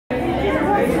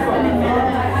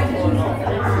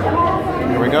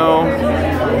Here we go.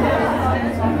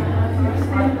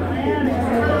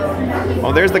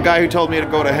 Oh, there's the guy who told me to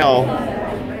go to hell.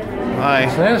 Hi.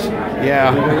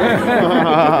 Yeah.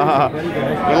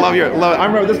 I love your. I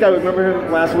remember this guy. Remember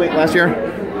him last year?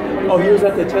 Oh, he was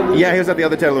at the Ted Lieu? Yeah, he was at the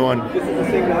other Ted Lieu one. This is the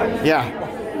same guy? Yeah.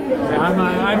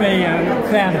 I'm a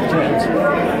fan of Ted's.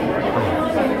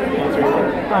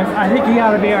 I think he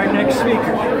ought to be our next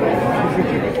speaker.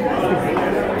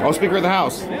 Oh, Speaker of the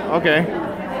House. Okay.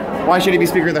 Why should he be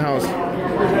Speaker of the House?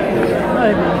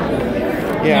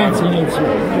 Yeah. Nancy needs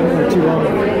too long.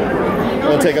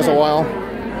 It'll take us a while.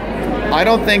 I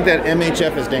don't think that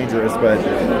MHF is dangerous, but...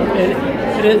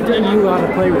 You ought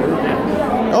to play with it.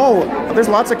 Oh, there's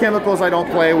lots of chemicals I don't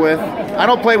play with. I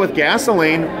don't play with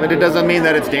gasoline, but it doesn't mean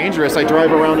that it's dangerous. I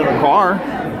drive around in a car.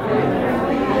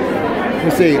 Let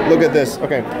me see. Look at this.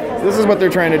 Okay. This is what they're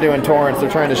trying to do in Torrance. They're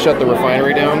trying to shut the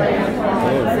refinery down.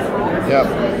 Yep.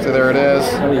 So there it is.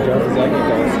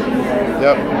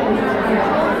 Yep.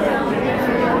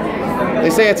 They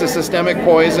say it's a systemic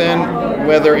poison,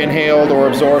 whether inhaled or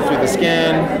absorbed through the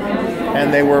skin.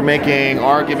 And they were making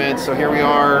arguments. So here we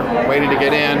are, waiting to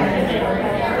get in.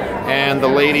 And the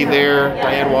lady there,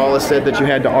 Diane Wallace, said that you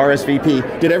had to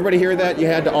RSVP. Did everybody hear that? You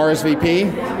had to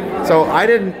RSVP? So I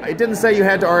didn't. It didn't say you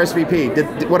had to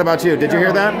RSVP. What about you? Did you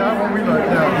hear that? Not what we looked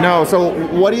at. No. So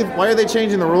why are they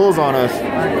changing the rules on us?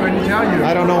 I couldn't tell you.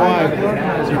 I don't know why.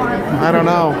 I don't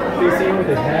know.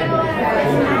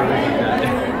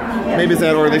 Maybe it's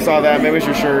that, or they saw that. Maybe it's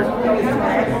your shirt.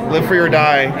 Live free or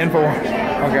die. Infowatch.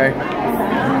 Okay.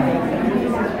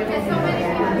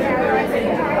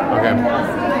 Okay.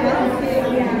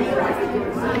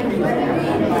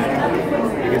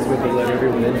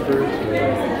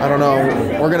 I don't know.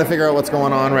 We're going to figure out what's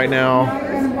going on right now.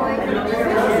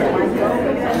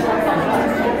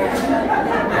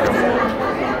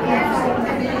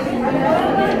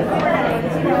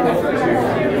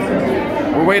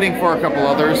 We're waiting for a couple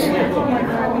others.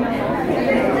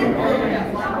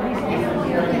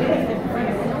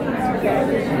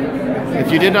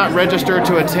 If you did not register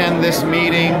to attend this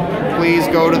meeting, please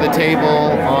go to the table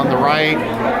on the right.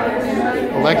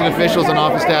 Elected officials and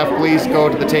office staff, please go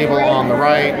to the table on the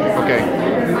right. Okay.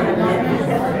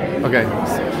 Okay.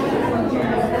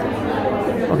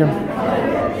 Okay.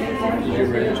 Did you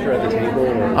register at the table?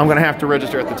 Or? I'm going to have to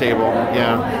register at the table.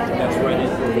 Yeah. That's right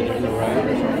over there on the right.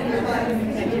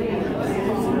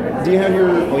 Do you have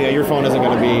your... Oh, yeah, your phone isn't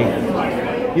going to be...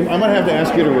 I might have to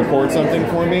ask you to record something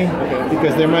for me,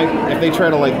 because they might, if they try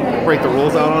to like break the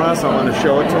rules out on us, I want to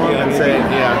show it to them and say,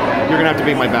 yeah, you're going to have to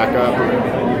be my backup.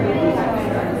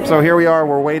 So here we are,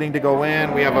 we're waiting to go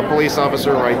in. We have a police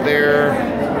officer right there.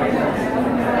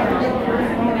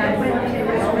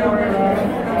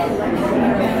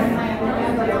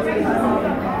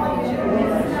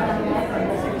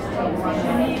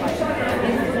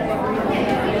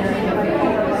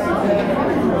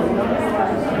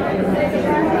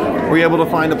 Were you able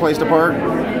to find a place to park?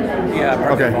 Yeah,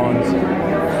 park okay.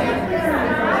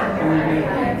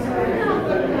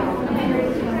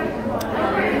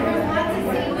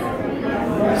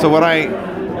 So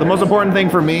the most important thing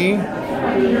for me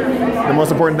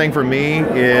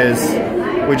is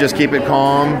we just keep it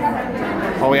calm.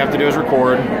 All we have to do is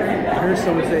record. I heard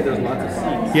someone say there's lots of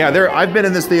seats. Yeah, I've been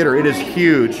in this theater. It is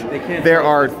huge. There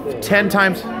are 10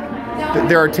 times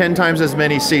as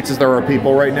many seats as there are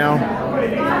people right now.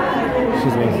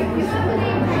 Excuse me.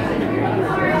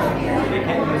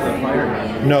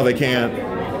 No, they can't.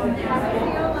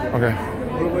 Okay.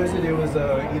 What was it? It was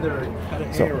either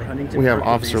So or Huntington. we have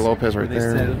Officer Lopez right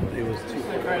there. Said it was too.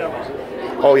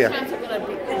 Oh yeah.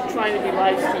 Trying to be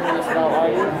live streaming as well, are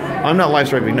you? I'm not live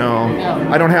streaming. No,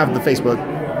 I don't have the Facebook.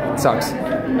 It sucks.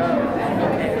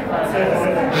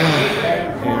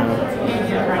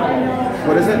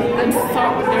 What is it?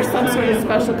 There's some sort of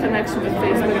special connection with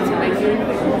Facebook to make you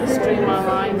stream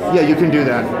online. Yeah, you can do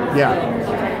that. Yeah.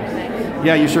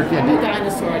 Yeah, you sure can.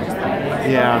 Dinosaur, just like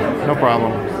yeah, no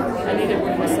problem. I need to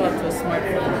bring myself to a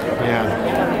smartphone. Yeah.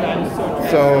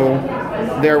 So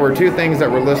there were two things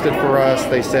that were listed for us.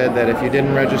 They said that if you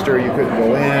didn't register, you couldn't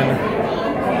go in.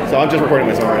 So I'm just recording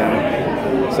myself right now.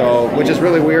 So, which is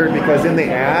really weird because in the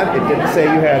ad, it didn't say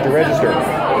you had to register.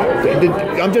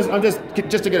 I'm just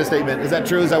to get a statement. Is that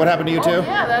true? Is that what happened to you too? Oh,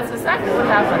 yeah, that's exactly what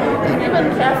happened.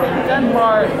 Even Kathleen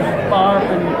Dunbar,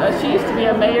 and she used to be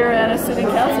a mayor and a city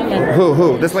council member.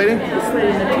 Who? This lady? This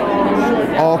lady, Nicole.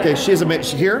 Oh, okay. She's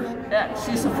here? Yeah,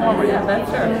 she's a former. Yeah, that's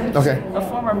her. Okay. A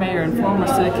former mayor and former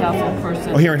city council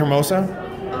person. Oh, here in Hermosa?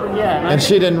 Yeah. And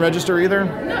she didn't register either?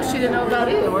 No, she didn't know about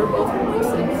either. We're both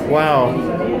Hermosans. Wow.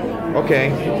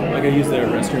 Okay. I gotta use the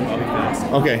restroom. I'll be fast.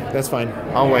 Okay, that's fine.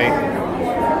 I'll wait.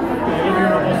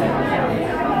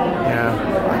 Yeah.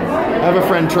 I have a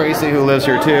friend, Tracy, who lives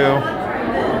here too.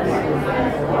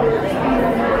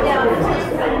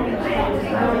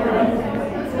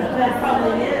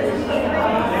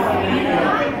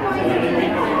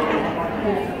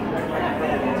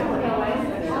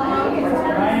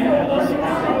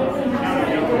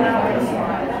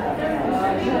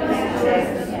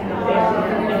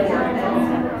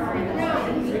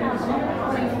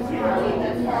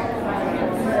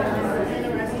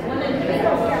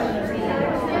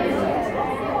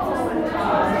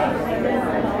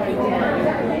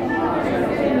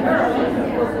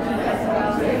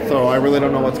 So I really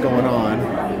don't know what's going on.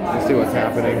 Let's see what's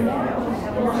happening.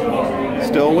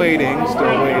 Still waiting,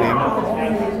 still waiting.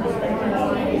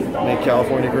 Make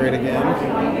California great again.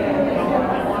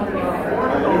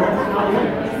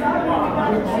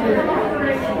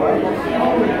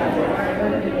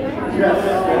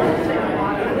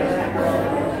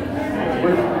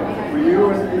 Were you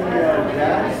in the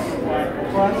jazz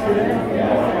class today?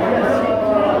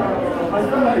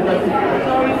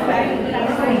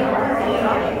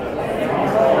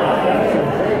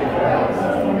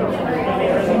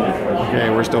 Okay,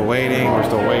 we're still waiting, we're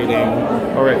still waiting.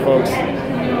 All right, folks,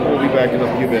 we'll be back in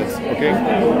a few bits,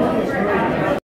 okay?